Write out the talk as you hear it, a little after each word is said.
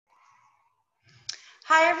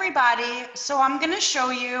Hi everybody, so I'm going to show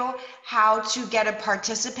you how to get a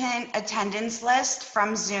participant attendance list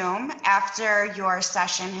from Zoom after your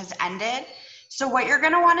session has ended. So what you're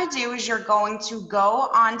going to want to do is you're going to go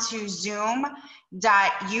onto zoom.us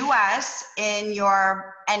in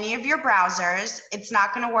any of your browsers. It's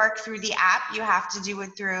not going to work through the app. You have to do it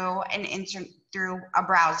through through a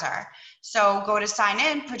browser. So go to sign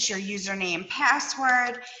in, put your username,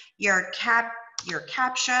 password, your CAPTCHA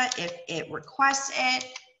if it requests it,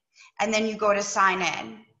 and then you go to sign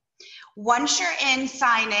in. Once you're in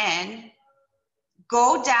sign in,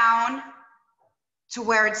 go down to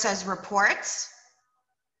where it says reports.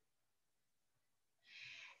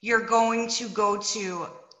 You're going to go to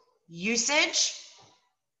usage,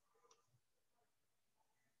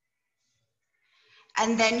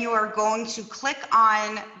 and then you are going to click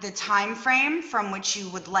on the time frame from which you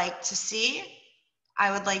would like to see. I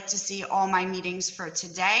would like to see all my meetings for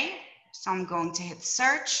today, so I'm going to hit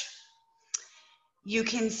search. You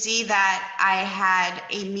can see that I had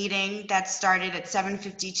a meeting that started at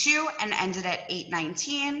 7:52 and ended at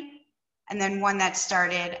 8:19, and then one that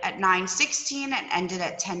started at 9:16 and ended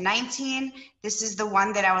at 10:19. This is the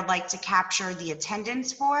one that I would like to capture the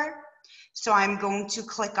attendance for. So I'm going to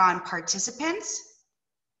click on participants.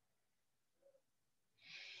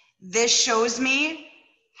 This shows me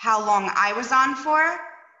how long I was on for,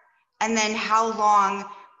 and then how long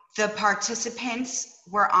the participants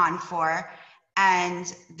were on for,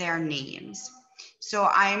 and their names. So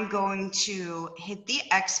I'm going to hit the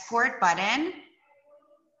export button,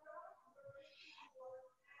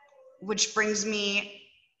 which brings me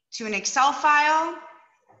to an Excel file.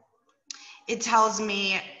 It tells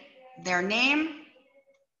me their name,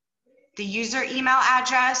 the user email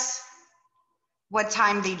address, what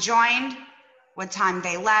time they joined, what time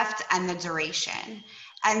they left, and the duration.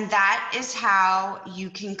 And that is how you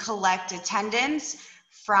can collect attendance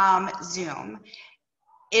from Zoom.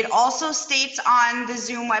 It also states on the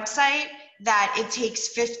Zoom website that it takes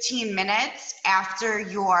 15 minutes after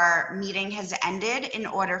your meeting has ended in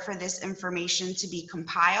order for this information to be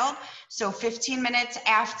compiled. So 15 minutes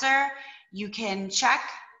after, you can check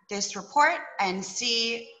this report and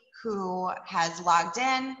see who has logged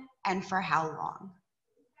in and for how long.